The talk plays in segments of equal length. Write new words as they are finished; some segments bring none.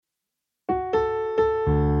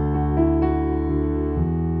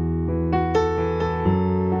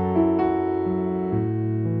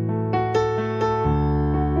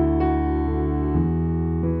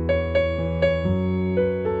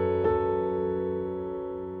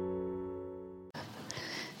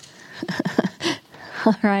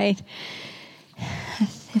All right.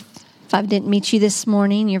 If I didn't meet you this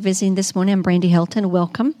morning, you're visiting this morning, I'm Brandy Helton.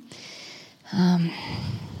 Welcome.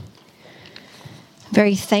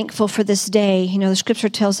 Very thankful for this day. You know, the scripture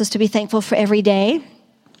tells us to be thankful for every day.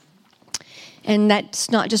 And that's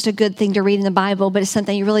not just a good thing to read in the Bible, but it's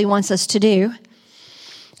something He really wants us to do.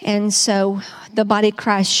 And so the body of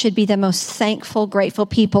Christ should be the most thankful, grateful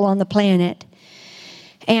people on the planet.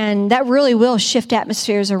 And that really will shift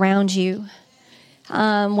atmospheres around you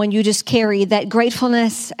when you just carry that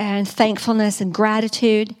gratefulness and thankfulness and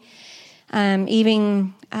gratitude,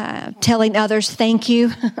 even telling others thank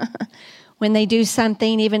you when they do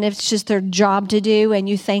something, even if it's just their job to do, and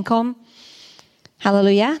you thank them.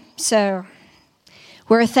 Hallelujah. So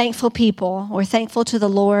we're a thankful people. We're thankful to the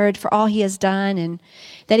Lord for all He has done and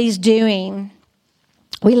that He's doing.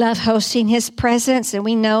 We love hosting His presence, and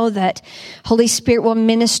we know that Holy Spirit will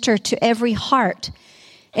minister to every heart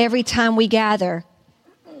every time we gather,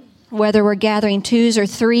 whether we're gathering twos or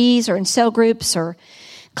threes or in cell groups or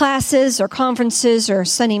classes or conferences or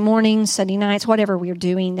Sunday mornings, Sunday nights, whatever we're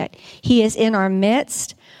doing, that He is in our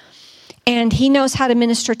midst. And He knows how to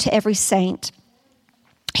minister to every saint.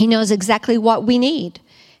 He knows exactly what we need.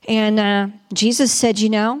 And Jesus said, you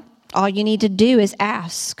know, all you need to do is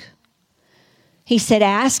ask. He said,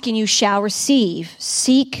 ask and you shall receive.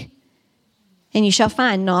 Seek and you shall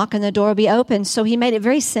find. Knock and the door will be open. So He made it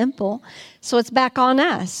very simple. So it's back on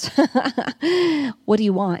us. What do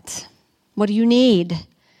you want? What do you need?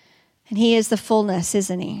 And He is the fullness,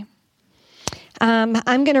 isn't He? I'm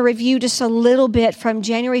going to review just a little bit from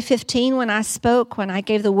January 15 when I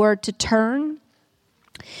gave the word to turn.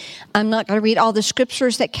 I'm not going to read all the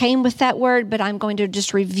scriptures that came with that word, but I'm going to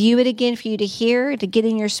just review it again for you to hear, to get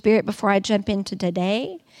in your spirit before I jump into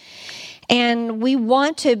today. And we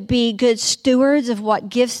want to be good stewards of what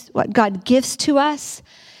God gives to us.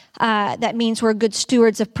 That means we're good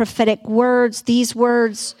stewards of prophetic words. These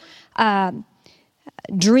words,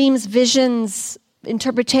 dreams, visions,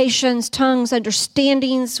 interpretations, tongues,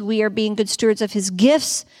 understandings. We are being good stewards of His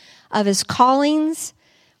gifts, of His callings.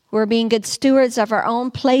 We're being good stewards of our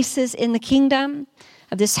own places in the kingdom,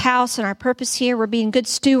 of this house and our purpose here. We're being good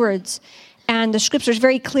stewards. And the scripture is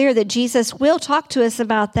very clear that Jesus will talk to us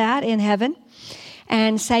about that in heaven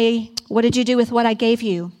and say, what did you do with what I gave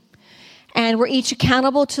you? And we're each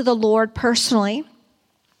accountable to the Lord personally,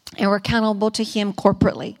 and we're accountable to Him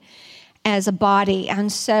corporately as a body.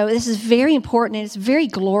 And so this is very important, and it's very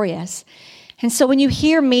glorious. And so when you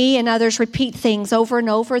hear me and others repeat things over and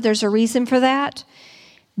over, there's a reason for that.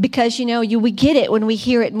 Because, we get it when we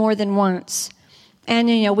hear it more than once. And,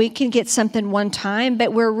 we can get something one time,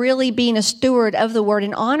 but we're really being a steward of the word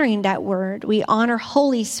and honoring that word. We honor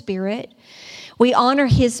Holy Spirit. We honor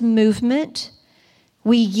His movement.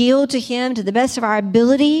 We yield to Him to the best of our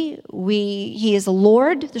ability. He is the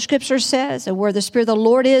Lord, the scripture says, and where the Spirit of the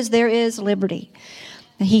Lord is, there is liberty.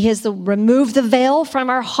 And He has removed the veil from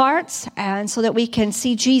our hearts, and so that we can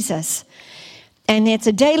see Jesus. And it's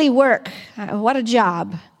a daily work. What a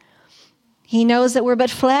job. He knows that we're but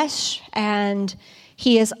flesh, and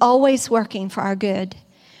He is always working for our good.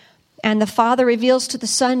 And the Father reveals to the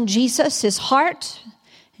Son, Jesus, His heart.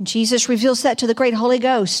 And Jesus reveals that to the great Holy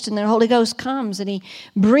Ghost. And the Holy Ghost comes, and He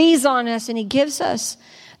breathes on us, and He gives us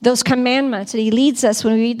those commandments, and He leads us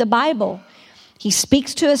when we read the Bible. He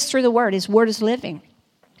speaks to us through the Word. His Word is living.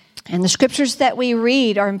 And the scriptures that we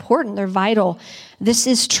read are important. They're vital. This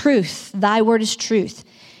is truth. Thy word is truth.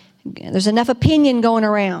 There's enough opinion going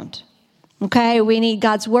around. Okay? We need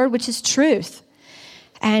God's word, which is truth.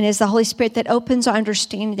 And it's the Holy Spirit that opens our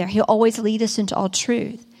understanding there. He'll always lead us into all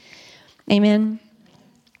truth. Amen?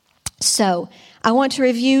 So, I want to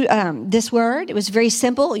review this word. It was very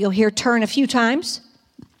simple. You'll hear turn a few times.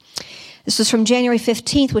 This was from January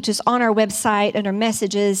 15th, which is on our website under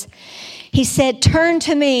messages. He said, turn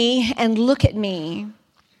to me and look at me.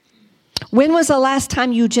 When was the last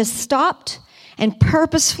time you just stopped and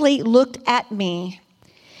purposefully looked at me?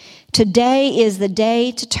 Today is the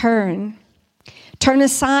day to turn. Turn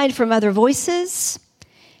aside from other voices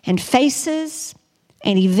and faces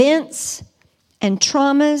and events and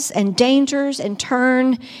traumas and dangers and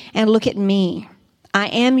turn and look at me. I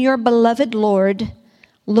am your beloved Lord.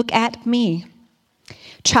 Look at me.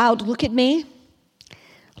 Child, look at me.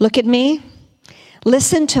 Look at me.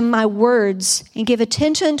 Listen to my words and give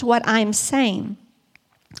attention to what I'm saying.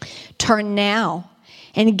 Turn now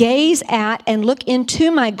and gaze at and look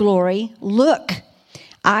into my glory. Look,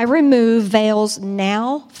 I remove veils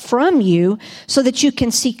now from you so that you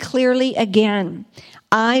can see clearly again.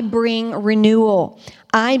 I bring renewal.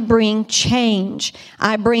 I bring change.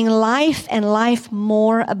 I bring life and life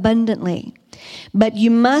more abundantly. But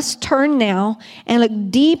you must turn now and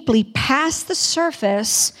look deeply past the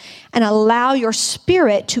surface and allow your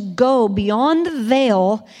spirit to go beyond the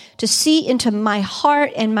veil to see into my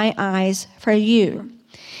heart and my eyes for you.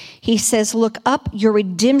 He says, look up, your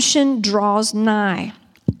redemption draws nigh.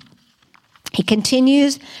 He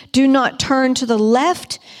continues, do not turn to the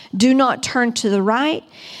left, do not turn to the right,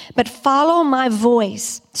 but follow my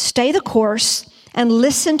voice. Stay the course and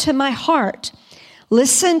listen to my heart.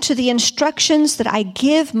 Listen to the instructions that I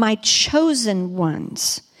give my chosen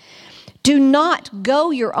ones. Do not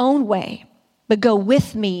go your own way, but go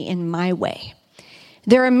with me in my way.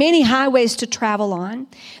 There are many highways to travel on.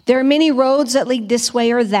 There are many roads that lead this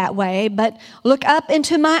way or that way, but look up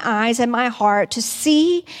into my eyes and my heart to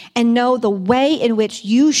see and know the way in which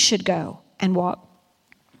you should go and walk.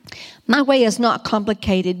 My way is not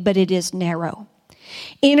complicated, but it is narrow.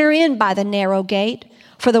 Enter in by the narrow gate,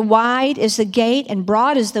 for the wide is the gate and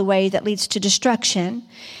broad is the way that leads to destruction.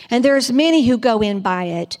 And there's many who go in by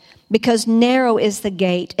it, because narrow is the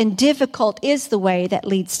gate and difficult is the way that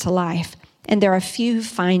leads to life. And there are few who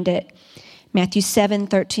find it. Matthew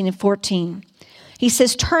 7:13 and 14. He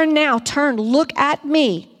says, turn now, turn, look at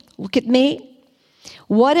me. Look at me.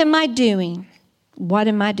 What am I doing? What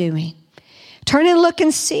am I doing? Turn and look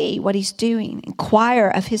and see what he's doing.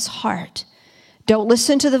 Inquire of his heart. Don't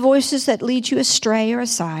listen to the voices that lead you astray or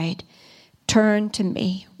aside. Turn to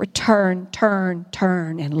me. Return,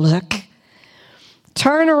 turn, and look.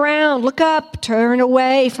 Turn around, look up, turn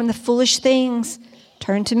away from the foolish things.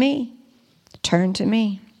 Turn to me. Turn to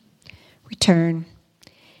me. Return.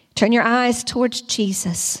 Turn your eyes towards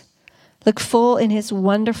Jesus. Look full in his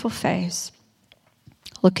wonderful face.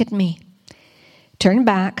 Look at me. Turn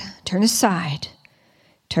back, turn aside,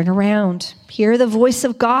 turn around. Hear the voice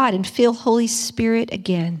of God and feel Holy Spirit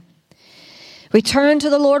again. Return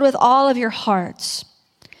to the Lord with all of your hearts.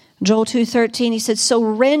 Joel 2:13, he said, so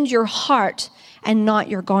rend your heart and not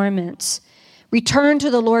your garments. Return to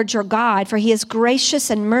the Lord your God, for he is gracious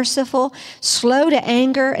and merciful, slow to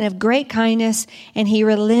anger and of great kindness, and he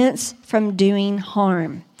relents from doing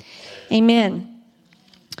harm. Amen.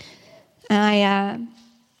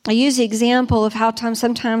 I use the example of how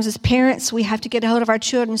sometimes as parents we have to get a hold of our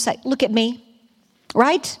children and say, look at me,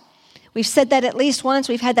 right? We've said that at least once.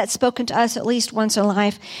 We've had that spoken to us at least once in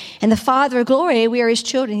life. And the Father of glory, we are his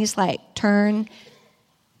children. He's like, turn,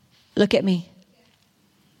 look at me.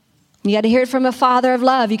 You got to hear it from a Father of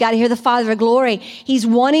love. You got to hear the Father of glory. He's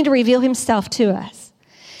wanting to reveal himself to us.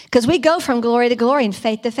 Because we go from glory to glory and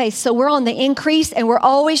faith to faith. So we're on the increase and we're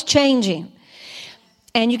always changing.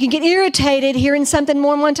 And you can get irritated hearing something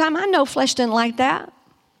more than one time. I know flesh doesn't like that.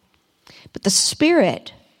 But the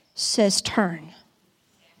Spirit says turn.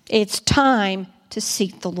 It's time to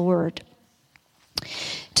seek the Lord.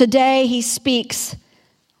 Today he speaks,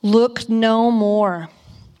 look no more.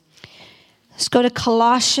 Let's go to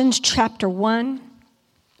Colossians chapter 1.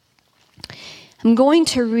 I'm going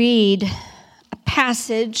to read a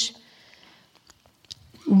passage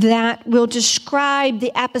that will describe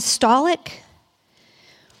the apostolic.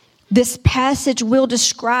 This passage will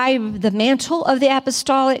describe the mantle of the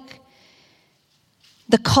apostolic,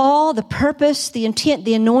 the call, the purpose, the intent,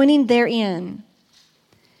 the anointing therein.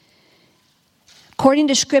 According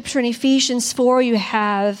to Scripture in Ephesians 4, you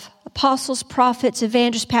have apostles, prophets,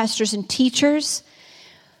 evangelists, pastors, and teachers.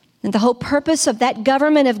 And the whole purpose of that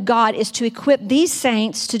government of God is to equip these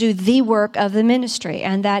saints to do the work of the ministry.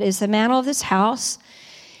 And that is the mantle of this house,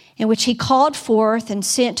 in which he called forth and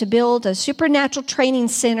sent to build a supernatural training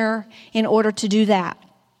center in order to do that.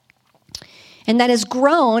 And that has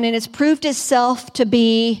grown and has proved itself to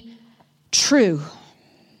be true.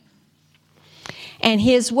 And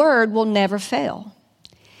his word will never fail.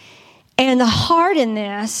 And the heart in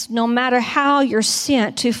this, no matter how you're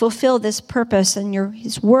sent to fulfill this purpose and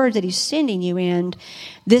his word that he's sending you in,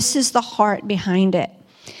 this is the heart behind it.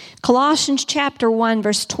 Colossians chapter 1,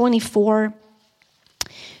 verse 24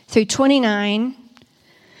 through 29.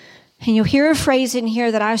 And you'll hear a phrase in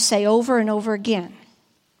here that I say over and over again,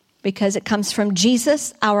 because it comes from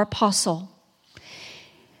Jesus, our apostle.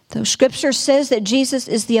 The Scripture says that Jesus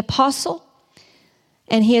is the apostle,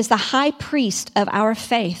 and he is the high priest of our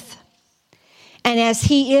faith. And as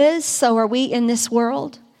he is, so are we in this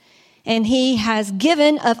world. And he has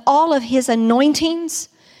given of all of his anointings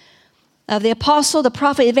of the apostle, the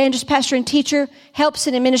prophet, evangelist, pastor, and teacher, helps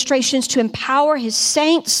and administrations to empower his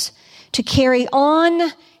saints to carry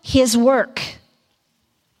on his work.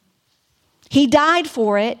 He died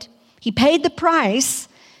for it. He paid the price.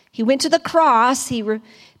 He went to the cross. He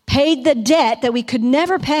paid the debt that we could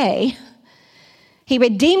never pay. He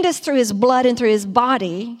redeemed us through his blood and through his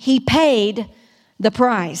body. He paid the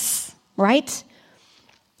price, right?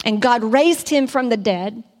 And God raised him from the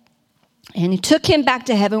dead, and he took him back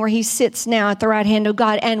to heaven where he sits now at the right hand of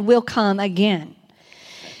God and will come again.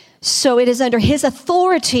 So it is under his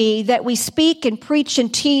authority that we speak and preach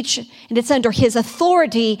and teach, and it's under his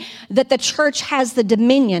authority that the church has the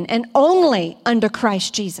dominion, and only under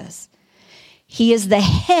Christ Jesus. He is the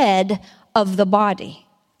head of the body.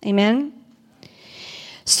 Amen?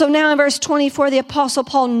 So now in verse 24, the Apostle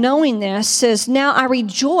Paul, knowing this, says, now I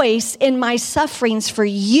rejoice in my sufferings for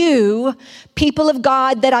you, people of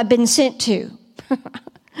God that I've been sent to.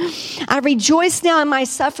 I rejoice now in my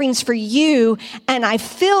sufferings for you, and I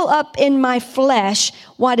fill up in my flesh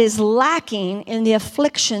what is lacking in the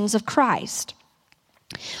afflictions of Christ,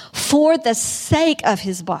 for the sake of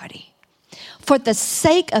his body,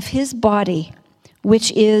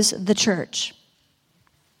 which is the church,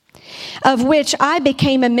 of which I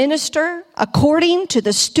became a minister according to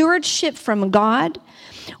the stewardship from God,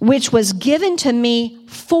 which was given to me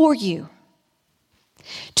for you,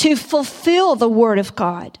 to fulfill the word of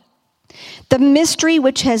God, the mystery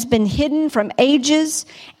which has been hidden from ages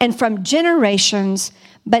and from generations,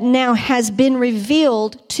 but now has been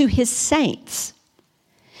revealed to his saints.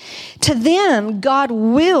 To them God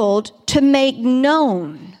willed to make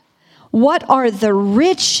known what are the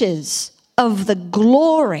riches of the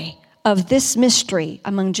glory of this mystery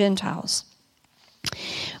among Gentiles,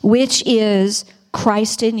 which is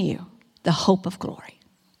Christ in you, the hope of glory.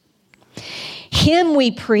 Him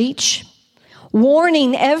we preach,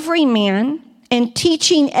 warning every man and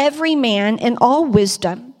teaching every man in all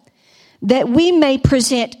wisdom, that we may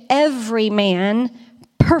present every man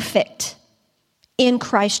perfect in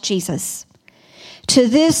Christ Jesus. To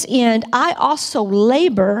this end, I also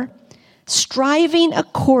labor, striving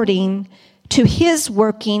according to his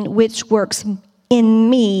working, which works in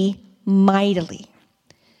me mightily.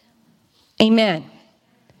 Amen.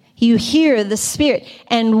 You hear the Spirit.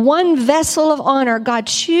 And one vessel of honor God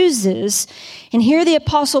chooses. And here the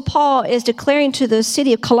Apostle Paul is declaring to the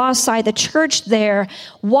city of Colossae, the church there,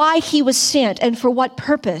 why he was sent and for what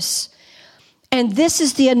purpose. And this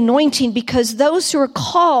is the anointing, because those who are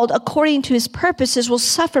called according to his purposes will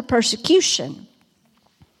suffer persecution.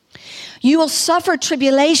 You will suffer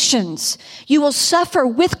tribulations. You will suffer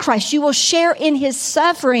with Christ. You will share in his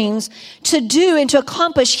sufferings to do and to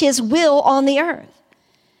accomplish his will on the earth.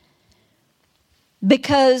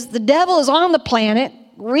 Because the devil is on the planet,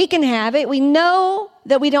 wreaking havoc. We know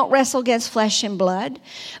that we don't wrestle against flesh and blood,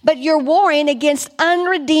 but you're warring against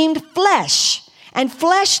unredeemed flesh. And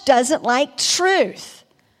flesh doesn't like truth.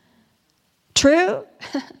 True?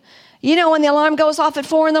 You know, when the alarm goes off at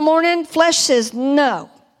 4 a.m, flesh says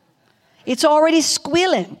no. It's already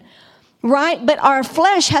squealing, right? But our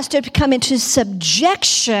flesh has to come into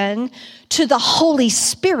subjection to the Holy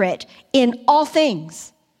Spirit in all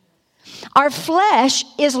things. Our flesh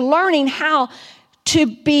is learning how to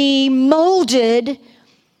be molded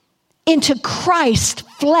into Christ's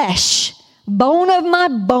flesh, bone of my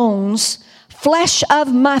bones, flesh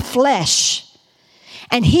of my flesh.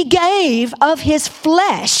 And he gave of his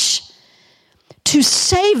flesh to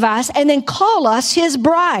save us and then call us his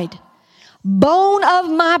bride. Bone of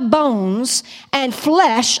my bones and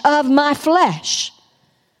flesh of my flesh.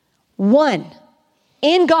 One,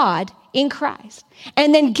 in God, in Christ.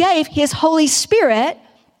 And then gave his Holy Spirit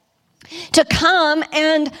to come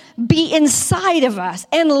and be inside of us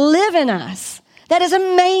and live in us. That is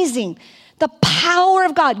amazing. The power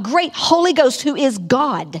of God, great Holy Ghost who is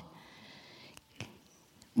God.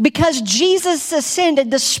 Because Jesus ascended,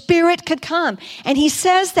 the Spirit could come. And he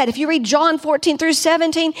says that if you read John 14 through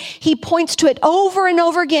 17, he points to it over and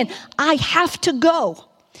over again. I have to go.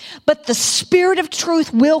 But the Spirit of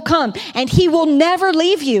truth will come, and he will never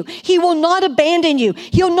leave you. He will not abandon you.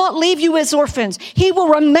 He'll not leave you as orphans. He will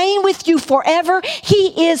remain with you forever.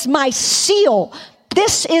 He is my seal.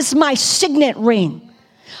 This is my signet ring.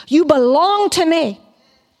 You belong to me.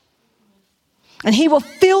 And he will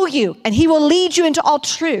fill you, and he will lead you into all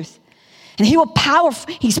truth. And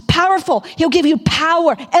he's powerful. He'll give you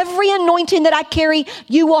power. Every anointing that I carry,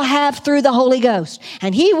 you will have through the Holy Ghost.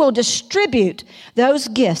 And he will distribute those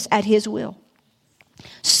gifts at his will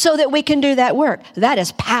so that we can do that work. That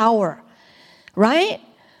is power, right?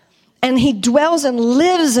 And he dwells and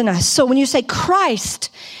lives in us. So when you say Christ,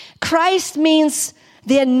 Christ means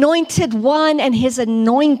the anointed one and his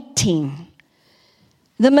anointing.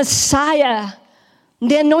 The Messiah,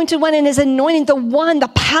 the anointed one and his anointing,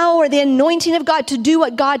 the power, the anointing of God to do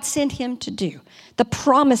what God sent him to do. The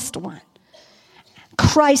promised one.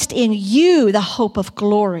 Christ in you, the hope of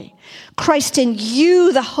glory. Christ in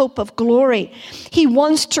you, the hope of glory. He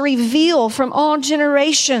wants to reveal from all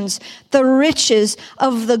generations the riches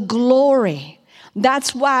of the glory,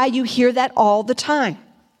 That's why you hear that all the time.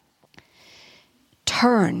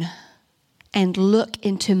 Turn and look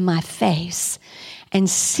into my face and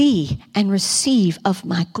see and receive of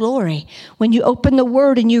my glory. When you open the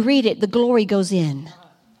word and you read it, the glory goes in.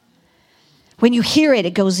 When you hear it,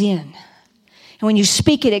 it goes in. And when you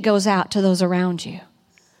speak it, it goes out to those around you.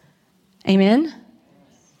 Amen?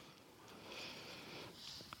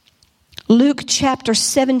 Luke chapter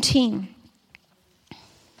 17.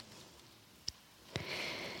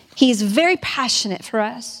 He's very passionate for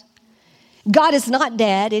us. God is not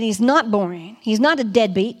dead, and he's not boring. He's not a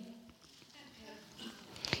deadbeat.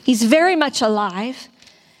 He's very much alive,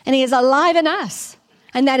 and he is alive in us,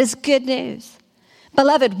 and that is good news.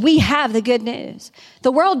 Beloved, we have the good news.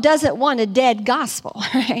 The world doesn't want a dead gospel,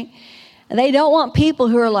 right? They don't want people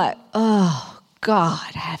who are like, oh, God,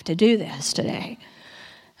 I have to do this today.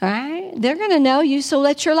 All right? They're going to know you, so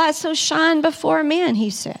let your light so shine before men, he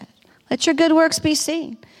said. Let your good works be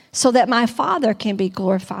seen, so that my Father can be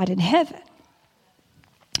glorified in heaven.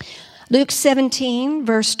 Luke 17,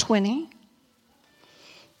 verse 20.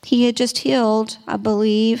 He had just healed, I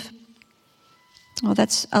believe. Oh,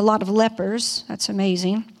 that's a lot of lepers. That's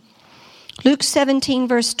amazing. Luke 17,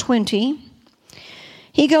 verse 20.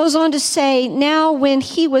 He goes on to say, now when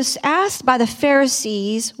he was asked by the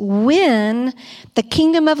Pharisees when the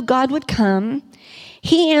kingdom of God would come,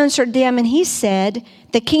 he answered them and he said,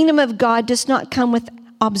 the kingdom of God does not come with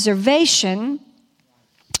observation,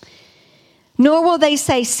 nor will they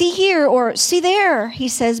say, see here or see there, he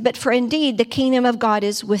says, but for indeed the kingdom of God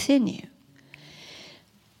is within you.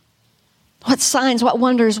 What signs, what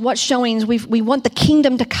wonders, what showings? We want the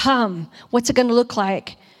kingdom to come. What's it going to look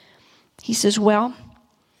like? He says, well,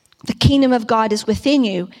 the kingdom of God is within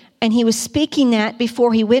you. And he was speaking that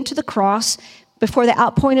before he went to the cross, before the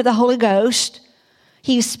outpouring of the Holy Ghost.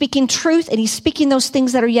 He is speaking truth, and he's speaking those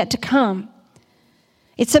things that are yet to come.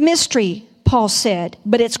 It's a mystery, Paul said,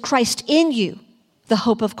 but it's Christ in you, the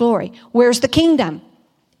hope of glory. Where's the kingdom?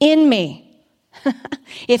 In me.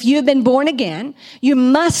 If you've been born again, you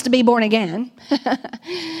must be born again.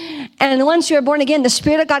 And once you're born again, the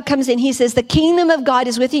Spirit of God comes in. He says, the kingdom of God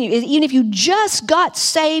is within you. Even if you just got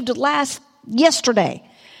saved yesterday,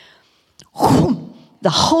 the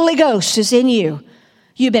Holy Ghost is in you.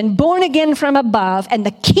 You've been born again from above, and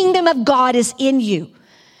the kingdom of God is in you.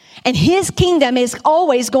 And his kingdom is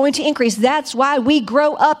always going to increase. That's why we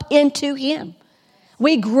grow up into him.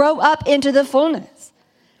 We grow up into the fullness.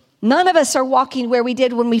 None of us are walking where we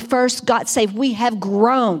did when we first got saved. We have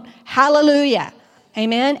grown. Hallelujah.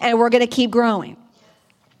 Amen. And we're going to keep growing.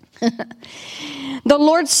 The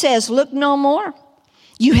Lord says, look no more.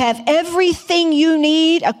 You have everything you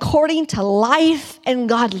need according to life and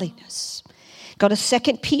godliness. Go to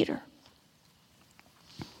 2 Peter.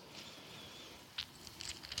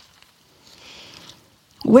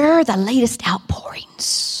 Where are the latest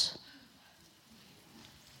outpourings?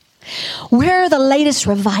 Where are the latest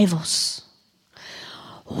revivals?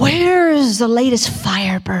 Where is the latest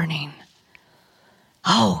fire burning?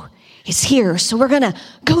 Oh, it's here, so we're going to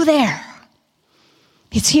go there.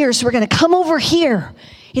 It's here, so we're going to come over here.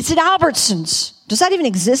 It's at Albertsons. Does that even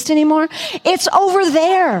exist anymore? It's over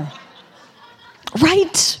there.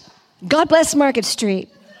 Right? God bless Market Street.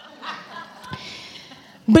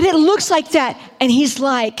 But it looks like that. And he's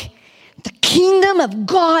like, the kingdom of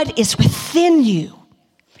God is within you.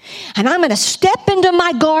 And I'm going to step into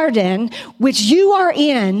my garden, which you are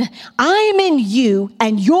in. I'm in you,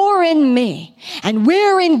 and you're in me. And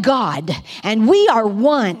we're in God. And we are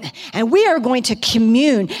one. And we are going to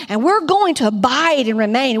commune. And we're going to abide and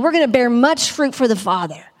remain. And we're going to bear much fruit for the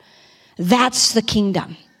Father. That's the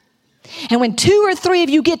kingdom. And when 2 or 3 of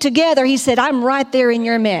you get together, he said, I'm right there in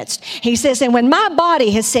your midst. He says, and when my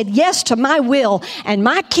body has said yes to my will and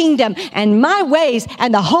my kingdom and my ways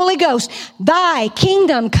and the Holy Ghost, thy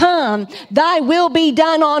kingdom come, thy will be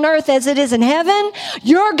done on earth as it is in heaven,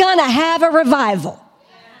 you're going to have a revival.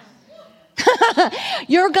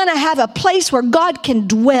 You're going to have a place where God can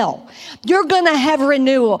dwell. You're going to have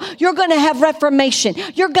renewal. You're going to have reformation.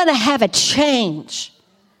 You're going to have a change.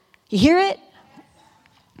 You hear it?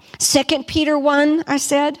 2 Peter 1, I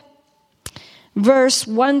said, verse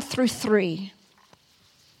 1 through 3.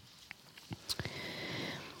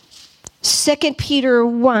 2 Peter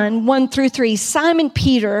 1, 1 through 3. Simon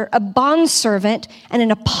Peter, a bondservant and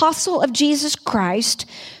an apostle of Jesus Christ,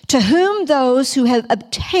 to whom those who have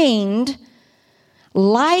obtained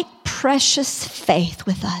like precious faith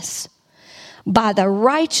with us by the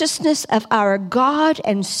righteousness of our God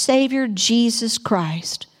and Savior Jesus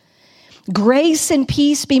Christ. Grace and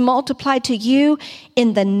peace be multiplied to you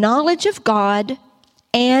in the knowledge of God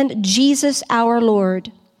and Jesus our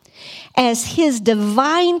Lord, as his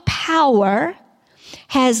divine power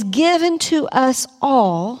has given to us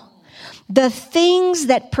all the things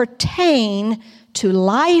that pertain to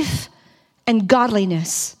life and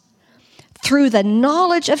godliness through the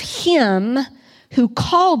knowledge of him who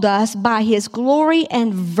called us by his glory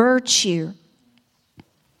and virtue,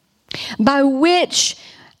 by which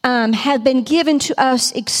have been given to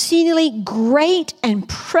us exceedingly great and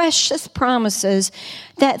precious promises,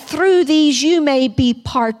 that through these you may be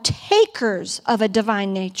partakers of a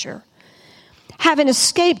divine nature, having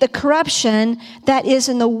escaped the corruption that is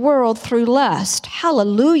in the world through lust.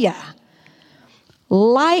 Hallelujah.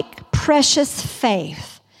 Like precious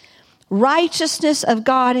faith, righteousness of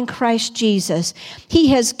God in Christ Jesus. He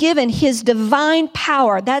has given his divine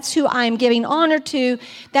power. That's who I am giving honor to.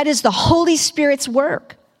 That is the Holy Spirit's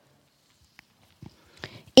work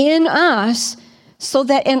in us, so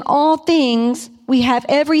that in all things we have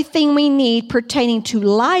everything we need pertaining to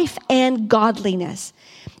life and godliness.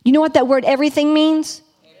 You know what that word everything means?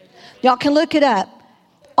 Y'all can look it up.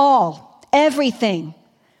 All, everything.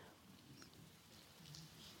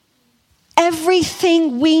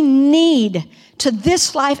 Everything we need to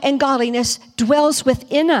this life and godliness dwells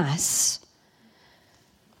within us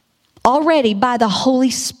already by the Holy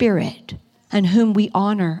Spirit, and whom we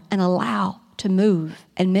honor and allow to move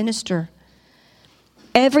and minister.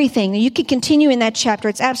 Everything. You can continue in that chapter.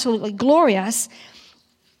 It's absolutely glorious.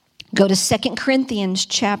 Go to 2 Corinthians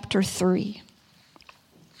chapter 3.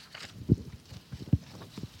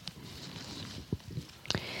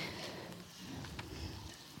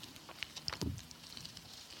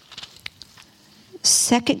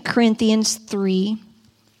 Second Corinthians 3.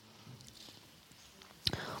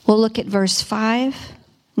 We'll look at verse 5.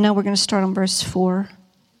 Now we're going to start on verse 4.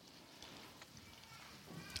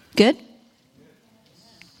 Good?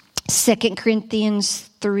 2 Corinthians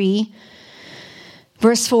 3,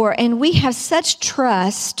 verse 4. And we have such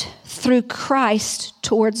trust through Christ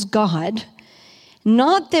towards God,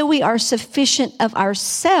 not that we are sufficient of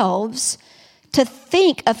ourselves to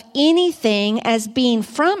think of anything as being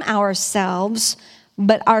from ourselves,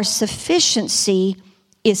 but our sufficiency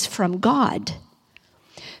is from God,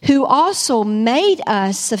 who also made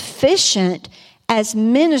us sufficient as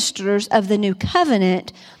ministers of the new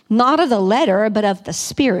covenant, not of the letter, but of the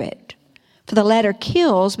Spirit. For the letter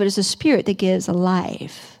kills, but it's the Spirit that gives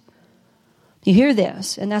life. You hear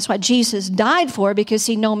this? And that's what Jesus died for, because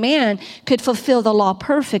no man could fulfill the law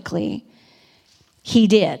perfectly. He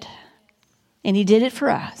did. And he did it for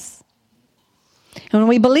us. And when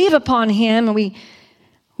we believe upon him and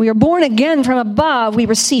we are born again from above, we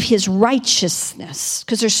receive his righteousness,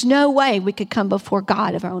 because there's no way we could come before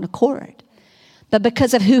God of our own accord. But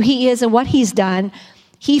because of who he is and what he's done,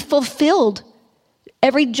 he fulfilled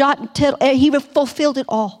every jot and tittle. He fulfilled it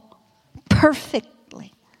all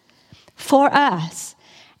perfectly for us,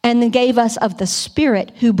 and then gave us of the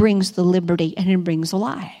Spirit who brings the liberty and who brings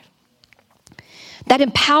life. That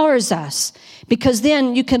empowers us, because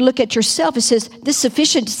then you can look at yourself. It says this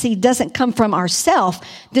sufficiency doesn't come from ourselves.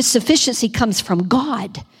 This sufficiency comes from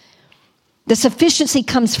God. The sufficiency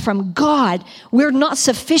comes from God. We're not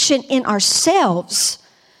sufficient in ourselves.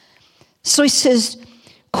 So he says,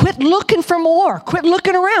 quit looking for more. Quit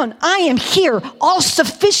looking around. I am here. All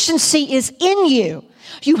sufficiency is in you.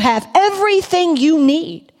 You have everything you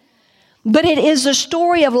need. But it is a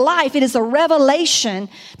story of life. It is a revelation,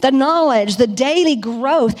 the knowledge, the daily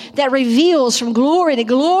growth that reveals from glory to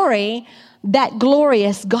glory that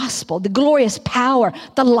glorious gospel, the glorious power,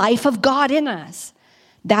 the life of God in us.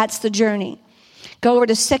 That's the journey. Go over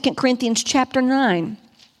to 2 Corinthians chapter 9,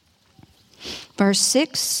 verse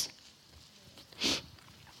 6.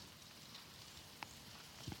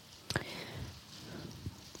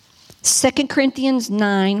 Second Corinthians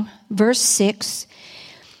 9, verse 6.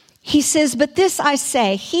 He says, but this I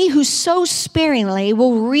say, he who sows sparingly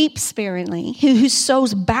will reap sparingly. He who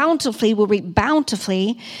sows bountifully will reap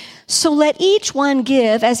bountifully. So let each one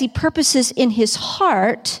give as he purposes in his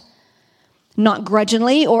heart, not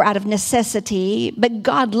grudgingly or out of necessity, but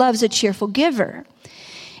God loves a cheerful giver.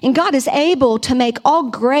 And God is able to make all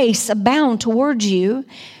grace abound towards you,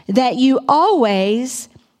 that you always,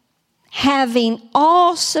 having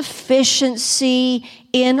all sufficiency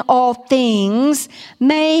in all things,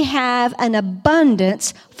 may have an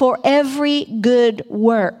abundance for every good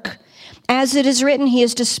work. As it is written, he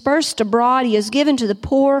is dispersed abroad, he is given to the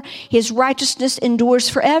poor, his righteousness endures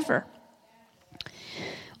forever.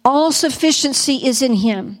 All sufficiency is in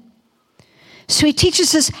him. So he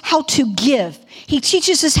teaches us how to give. He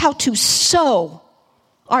teaches us how to sow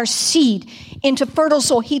our seed into fertile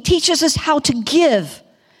soil. He teaches us how to give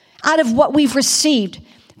out of what we've received.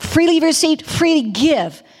 Freely received, freely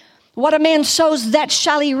give. What a man sows, that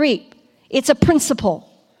shall he reap. It's a principle.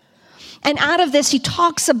 And out of this, he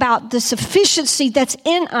talks about the sufficiency that's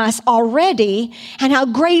in us already and how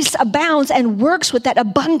grace abounds and works with that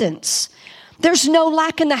abundance. There's no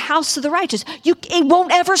lack in the house of the righteous. It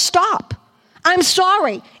won't ever stop. I'm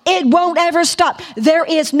sorry. It won't ever stop. There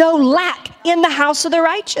is no lack in the house of the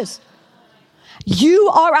righteous. You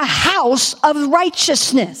are a house of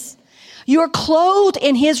righteousness. You're clothed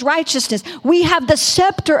in his righteousness. We have the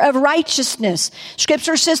scepter of righteousness.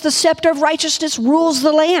 Scripture says the scepter of righteousness rules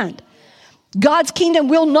the land. God's kingdom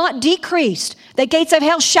will not decrease. The gates of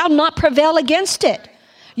hell shall not prevail against it.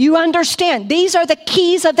 You understand? These are the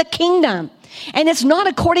keys of the kingdom. And it's not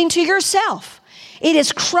according to yourself. It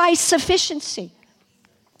is Christ's sufficiency.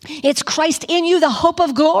 It's Christ in you, the hope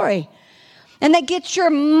of glory. And that gets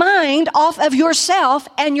your mind off of yourself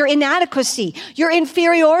and your inadequacy, your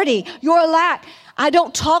inferiority, your lack. I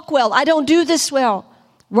don't talk well. I don't do this well.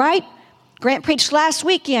 Right? Grant preached last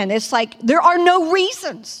weekend. It's like there are no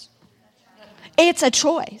reasons. It's a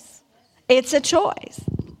choice. It's a choice.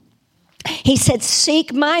 He said,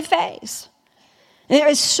 seek my face. There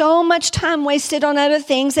is so much time wasted on other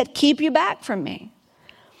things that keep you back from me.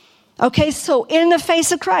 Okay, so in the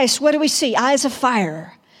face of Christ, what do we see? Eyes of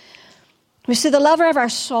fire. We see the lover of our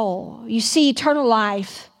soul. You see eternal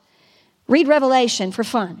life. Read Revelation for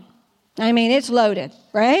fun. I mean, it's loaded,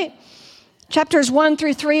 right? Chapters 1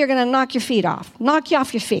 through 3 are going to knock your feet off. Knock you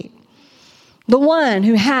off your feet. The one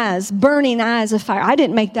who has burning eyes of fire. I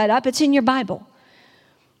didn't make that up. It's in your Bible.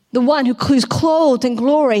 The one who's clothed in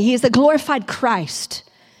glory. He is the glorified Christ.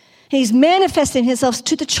 He's manifesting himself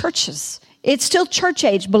to the churches. It's still church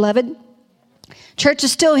age, beloved. Church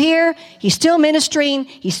is still here. He's still ministering.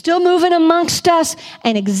 He's still moving amongst us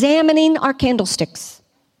and examining our candlesticks.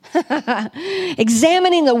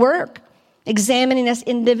 Examining the work. Examining us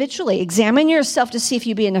individually. Examine yourself to see if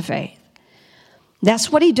you be in the faith.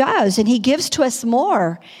 That's what he does, and he gives to us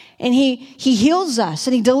more, and he heals us,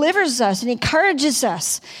 and he delivers us, and he encourages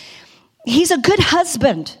us. He's a good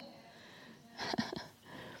husband.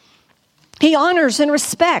 He honors and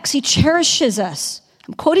respects. He cherishes us.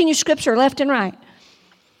 I'm quoting you scripture left and right.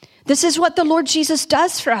 This is what the Lord Jesus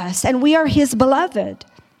does for us, and we are his beloved.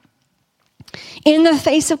 In the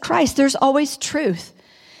face of Christ, there's always truth.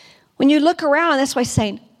 When you look around, that's why he's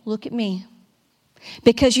saying, look at me.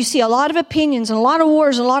 Because you see a lot of opinions and a lot of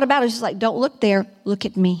wars and a lot of battles. It's like, don't look there. Look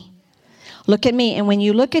at me. Look at me. And when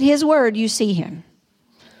you look at his word, you see him.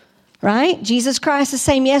 Right? Jesus Christ the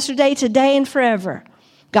same yesterday, today, and forever.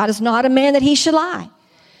 God is not a man that he should lie.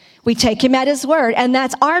 We take him at his word. And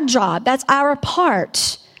that's our job. That's our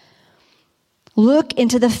part. Look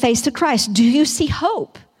into the face of Christ. Do you see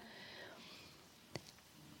hope?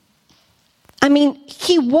 I mean,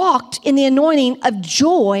 he walked in the anointing of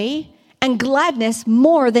joy and gladness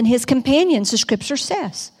more than his companions, the scripture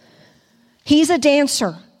says. He's a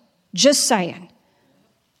dancer, just saying.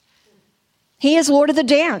 He is Lord of the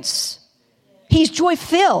dance. He's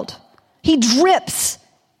joy-filled. He drips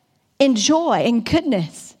in joy and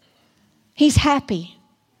goodness. He's happy.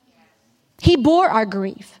 He bore our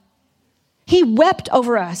grief. He wept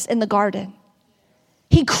over us in the garden.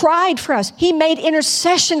 He cried for us. He made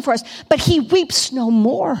intercession for us, but he weeps no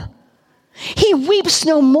more. He weeps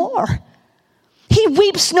no more. He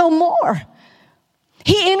weeps no more.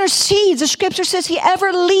 He intercedes. The scripture says he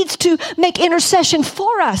ever leads to make intercession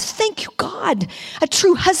for us. Thank you, God. A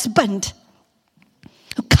true husband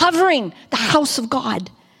covering the house of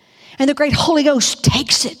God. And the great Holy Ghost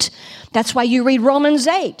takes it. That's why you read Romans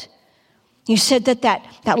 8. You said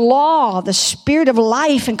that law, the spirit of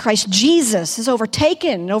life in Christ Jesus has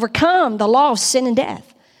overtaken and overcome the law of sin and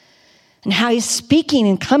death. And how he's speaking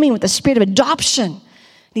and coming with the spirit of adoption.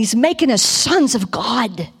 He's making us sons of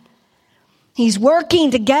God. He's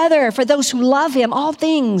working together for those who love him, all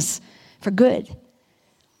things for good.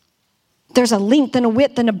 There's a length and a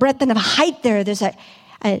width and a breadth and a height there. There's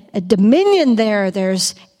a dominion there.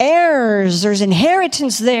 There's heirs. There's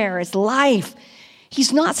inheritance there. It's life.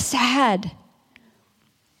 He's not sad.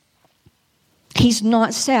 He's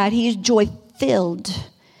not sad. He is joy-filled.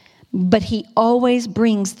 But he always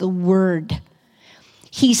brings the word.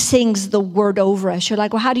 He sings the word over us. You're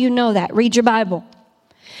like, well, how do you know that? Read your Bible.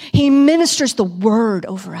 He ministers the word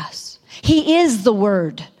over us. He is the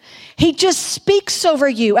word. He just speaks over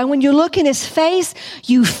you. And when you look in his face,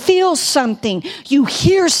 you feel something. You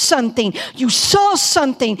hear something. You saw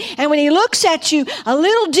something. And when he looks at you a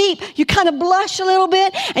little deep, you kind of blush a little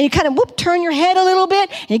bit. And you kind of turn your head a little bit.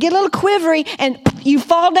 And you get a little quivery. And you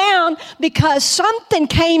fall down because something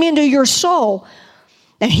came into your soul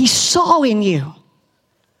that he saw in you.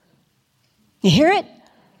 You hear it?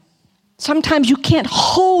 Sometimes you can't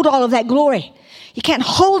hold all of that glory. You can't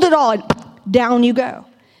hold it all. Down you go.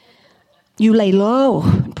 You lay low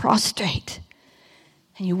and prostrate.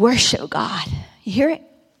 And you worship God. You hear it?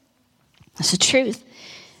 That's the truth.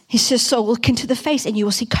 He says, so look into the face and you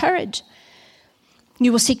will see courage.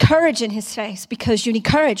 You will see courage in his face because you need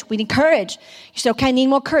courage. We need courage. You say, okay, I need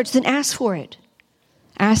more courage. Then ask for it.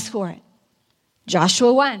 Ask for it.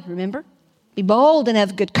 Joshua 1, remember? Be bold and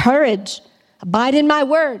have good courage. Abide in my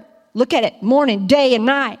word. Look at it morning, day, and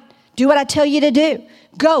night. Do what I tell you to do.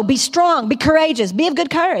 Go, be strong, be courageous, be of good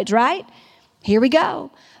courage, right? Here we go.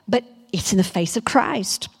 But it's in the face of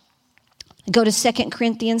Christ. Go to 2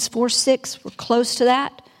 Corinthians 4:6. We're close to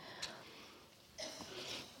that.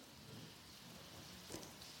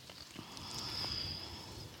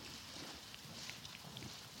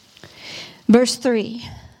 Verse 3.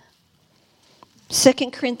 2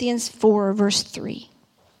 Corinthians 4, verse 3.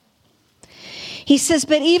 He says,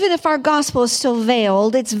 but even if our gospel is still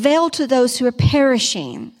veiled, it's veiled to those who are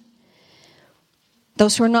perishing,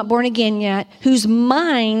 those who are not born again yet, whose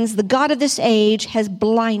minds the God of this age has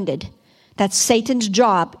blinded. That's Satan's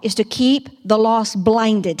job, is to keep the lost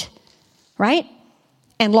blinded, right?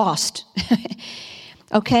 And lost.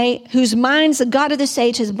 Okay? Whose minds the God of this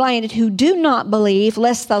age has blinded, who do not believe,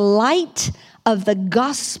 lest the light of the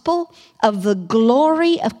gospel of the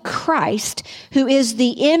glory of Christ, who is the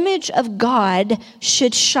image of God,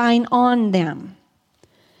 should shine on them.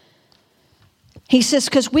 He says,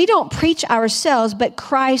 because we don't preach ourselves, but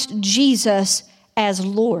Christ Jesus as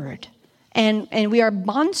Lord. And we are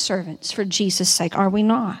bondservants for Jesus' sake, are we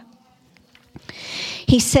not?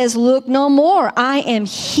 He says, look no more, I am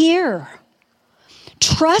here.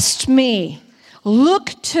 Trust me. Look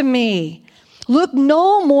to me. Look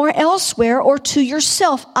no more elsewhere or to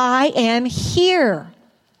yourself. I am here.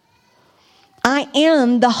 I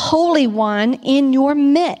am the Holy One in your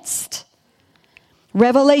midst.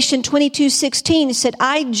 Revelation 22:16 said,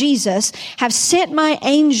 I, Jesus, have sent my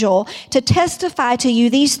angel to testify to you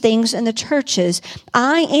these things in the churches.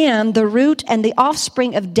 I am the root and the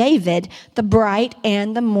offspring of David, the bright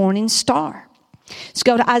and the morning star. Let's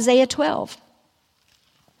go to Isaiah 12.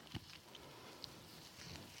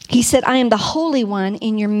 He said, I am the Holy One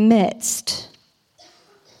in your midst.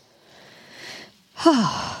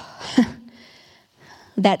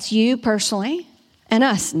 That's you personally and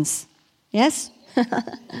us. Yes? It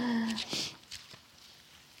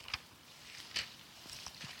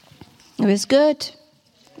was good. It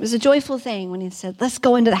was a joyful thing when he said, let's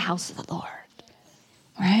go into the house of the Lord.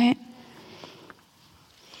 Right?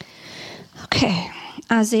 Okay,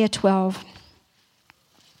 Isaiah 12.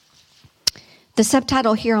 The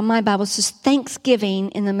subtitle here on my Bible says, Thanksgiving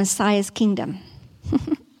in the Messiah's Kingdom.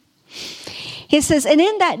 He says, and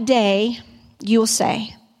in that day you will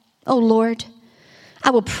say, oh Lord,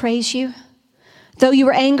 I will praise you. Though you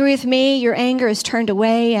were angry with me, your anger is turned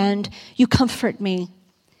away and you comfort me.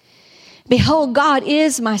 Behold, God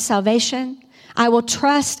is my salvation. I will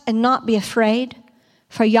trust and not be afraid.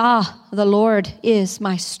 For Yah, the Lord, is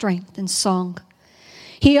my strength and song.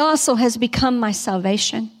 He also has become my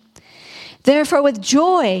salvation. Therefore, with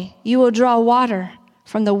joy, you will draw water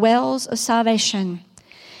from the wells of salvation.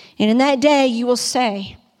 And in that day, you will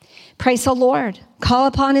say, praise the Lord, call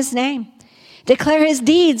upon his name, declare his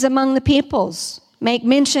deeds among the peoples, make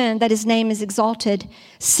mention that his name is exalted.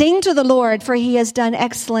 Sing to the Lord, for he has done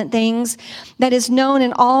excellent things that is known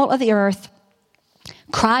in all of the earth.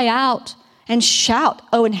 Cry out and shout,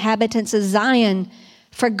 O inhabitants of Zion,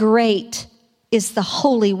 for great is the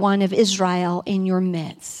Holy One of Israel in your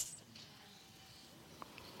midst.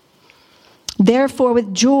 Therefore,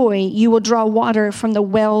 with joy, you will draw water from the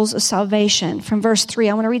wells of salvation. From verse 3,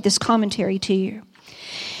 I want to read this commentary to you.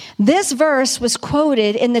 This verse was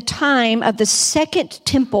quoted in the time of the Second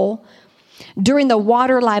Temple during the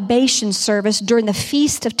water libation service during the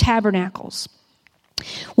Feast of Tabernacles,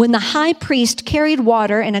 when the high priest carried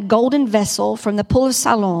water in a golden vessel from the pool of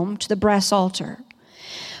Siloam to the brass altar.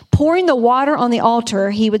 Pouring the water on the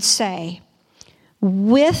altar, he would say,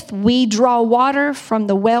 with we draw water from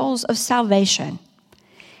the wells of salvation.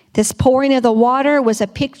 This pouring of the water was a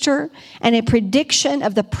picture and a prediction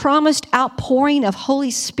of the promised outpouring of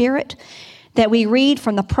Holy Spirit that we read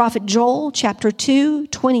from the prophet Joel, chapter 2,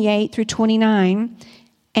 28 through 29,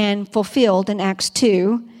 and fulfilled in Acts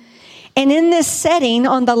 2. And in this setting,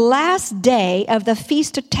 on the last day of the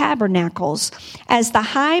Feast of Tabernacles, as the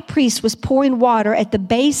high priest was pouring water at the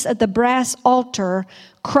base of the brass altar,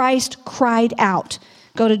 Christ cried out.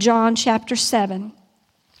 Go to John chapter 7,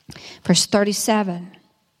 verse 37.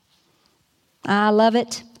 I love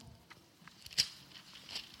it.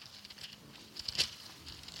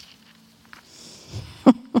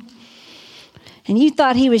 And you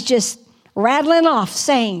thought he was just rattling off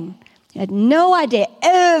saying, you had no idea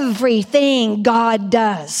everything God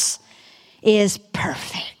does is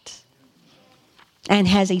perfect and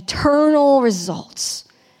has eternal results.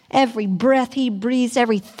 Every breath he breathes,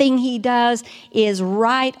 everything he does is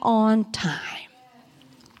right on time.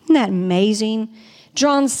 Isn't that amazing?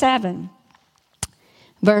 John 7,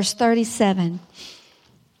 verse 37.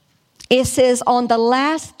 It says, on the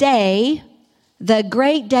last day, the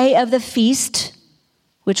great day of the feast,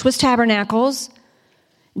 which was Tabernacles,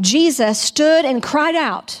 Jesus stood and cried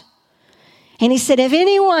out. And he said, if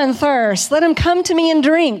anyone thirsts, let him come to me and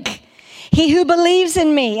drink. He who believes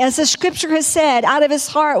in me, as the scripture has said, out of his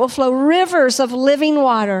heart will flow rivers of living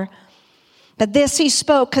water. But this he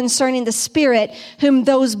spoke concerning the Spirit, whom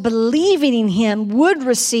those believing in him would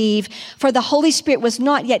receive, for the Holy Spirit was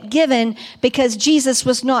not yet given because Jesus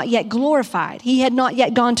was not yet glorified. He had not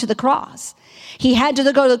yet gone to the cross. He had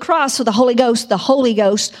to go to the cross so the Holy Ghost, the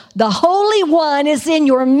Holy One is in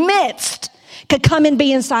your midst, could come and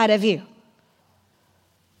be inside of you.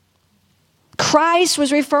 Christ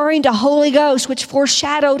was referring to Holy Ghost, which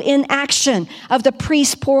foreshadowed in action of the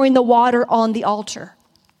priest pouring the water on the altar.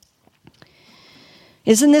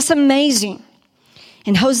 Isn't this amazing?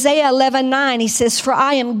 In Hosea 11:9, he says, for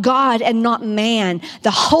I am God and not man,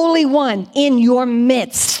 the Holy One in your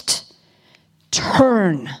midst.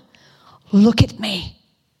 Turn, look at me.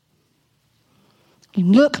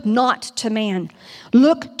 Look not to man.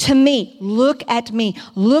 Look to me. Look at me.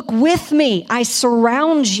 Look with me. I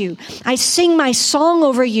surround you. I sing my song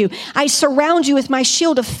over you. I surround you with my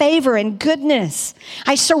shield of favor and goodness.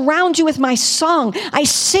 I surround you with my song. I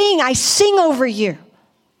sing over you.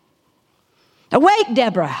 Awake,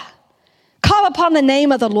 Deborah. Call upon the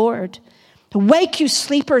name of the Lord. Awake, you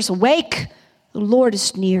sleepers. Awake. The Lord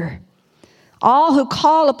is near. All who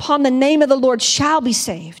call upon the name of the Lord shall be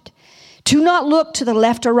saved. Do not look to the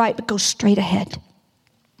left or right, but go straight ahead.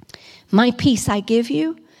 My peace I give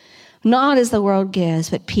you, not as the world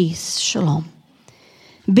gives, but peace, shalom.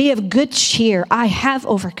 Be of good cheer. I have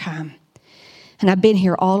overcome, and I've been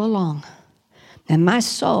here all along. And my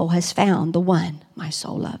soul has found the one my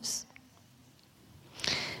soul loves.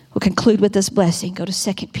 We'll conclude with this blessing. Go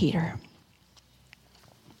to 2 Peter.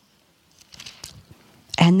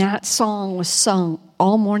 And that song was sung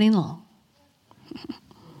all morning long.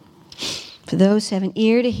 For those who have an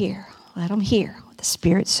ear to hear, let them hear what the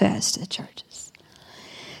Spirit says to the churches.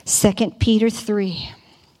 2 Peter 3.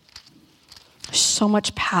 There's so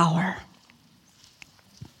much power.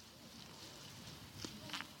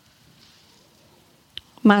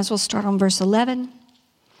 Might as well start on verse 11.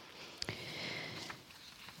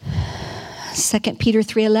 2 Peter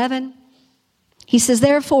 3:11. He says,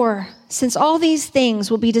 therefore, since all these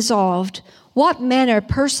things will be dissolved, what manner of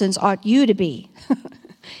persons ought you to be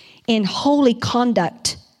in holy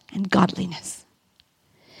conduct and godliness,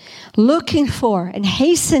 looking for and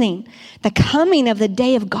hastening the coming of the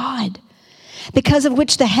day of God, because of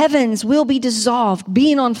which the heavens will be dissolved,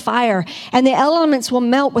 being on fire, and the elements will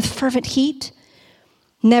melt with fervent heat?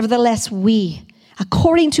 Nevertheless, we,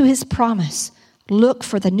 according to his promise, look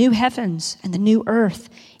for the new heavens and the new earth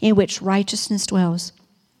in which righteousness dwells.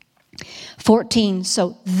 14,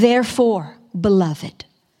 so therefore, beloved,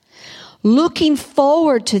 looking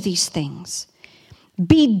forward to these things,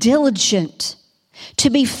 be diligent to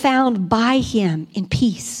be found by him in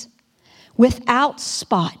peace, without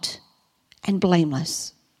spot and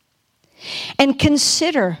blameless. And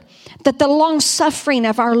consider that the long suffering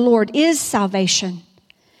of our Lord is salvation,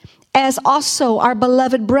 as also our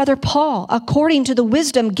beloved brother Paul, according to the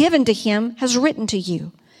wisdom given to him, has written to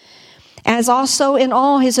you. As also in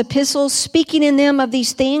all his epistles, speaking in them of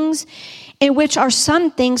these things, in which are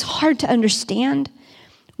some things hard to understand,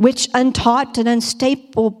 which untaught and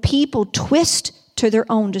unstable people twist to their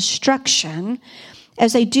own destruction,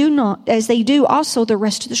 as they do also the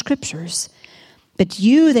rest of the scriptures. But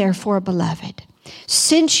you, therefore, beloved,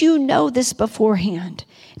 since you know this beforehand,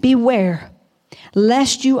 beware,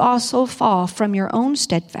 lest you also fall from your own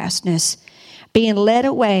steadfastness, being led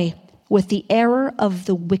away with the error of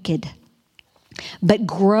the wicked. But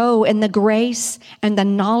grow in the grace and the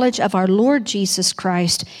knowledge of our Lord Jesus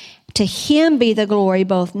Christ. To him be the glory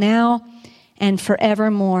both now and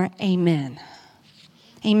forevermore. Amen.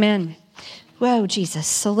 Amen. Whoa, Jesus.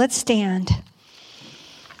 So let's stand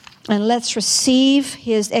and let's receive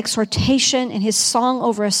his exhortation and his song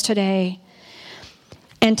over us today.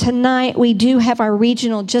 And tonight we do have our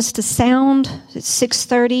regional just to sound at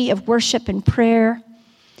 6:30 of worship and prayer.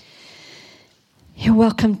 You're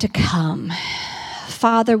welcome to come.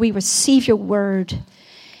 Father, we receive your word,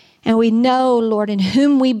 and we know, Lord, in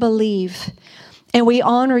whom we believe. and we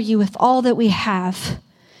honor you with all that we have.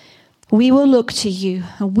 We will look to you,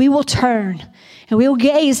 and we will turn, and we will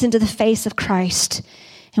gaze into the face of Christ.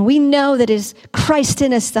 And we know that it is Christ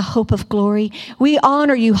in us, the hope of glory. We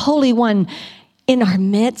honor you, Holy One, in our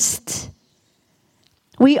midst.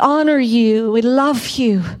 We honor you. We love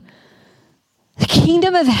you. The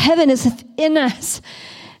kingdom of heaven is within us.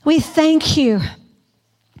 We thank you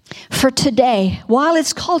for today. While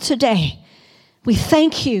it's called today, we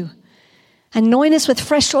thank you. Anoint us with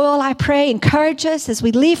fresh oil, I pray. Encourage us as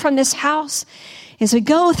we leave from this house, as we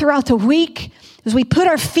go throughout the week, as we put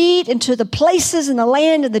our feet into the places and the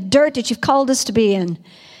land and the dirt that you've called us to be in.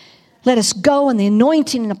 Let us go in the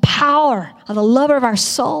anointing and the power of the lover of our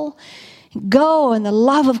soul. Go in the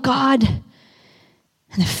love of God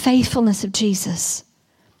and the faithfulness of Jesus.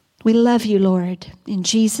 We love you, Lord. In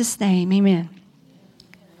Jesus' name, amen.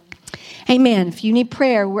 Amen. If you need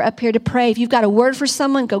prayer, we're up here to pray. If you've got a word for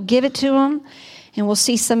someone, go give it to them, and we'll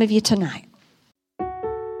see some of you tonight.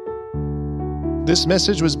 This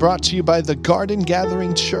message was brought to you by the Garden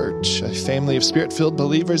Gathering Church, a family of Spirit-filled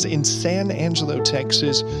believers in San Angelo,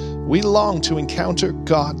 Texas. We long to encounter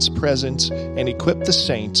God's presence and equip the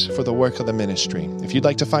saints for the work of the ministry. If you'd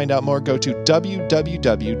like to find out more, go to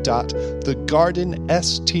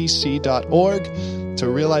www.thegardenstc.org to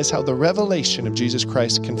realize how the revelation of Jesus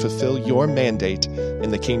Christ can fulfill your mandate in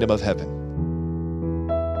the kingdom of heaven.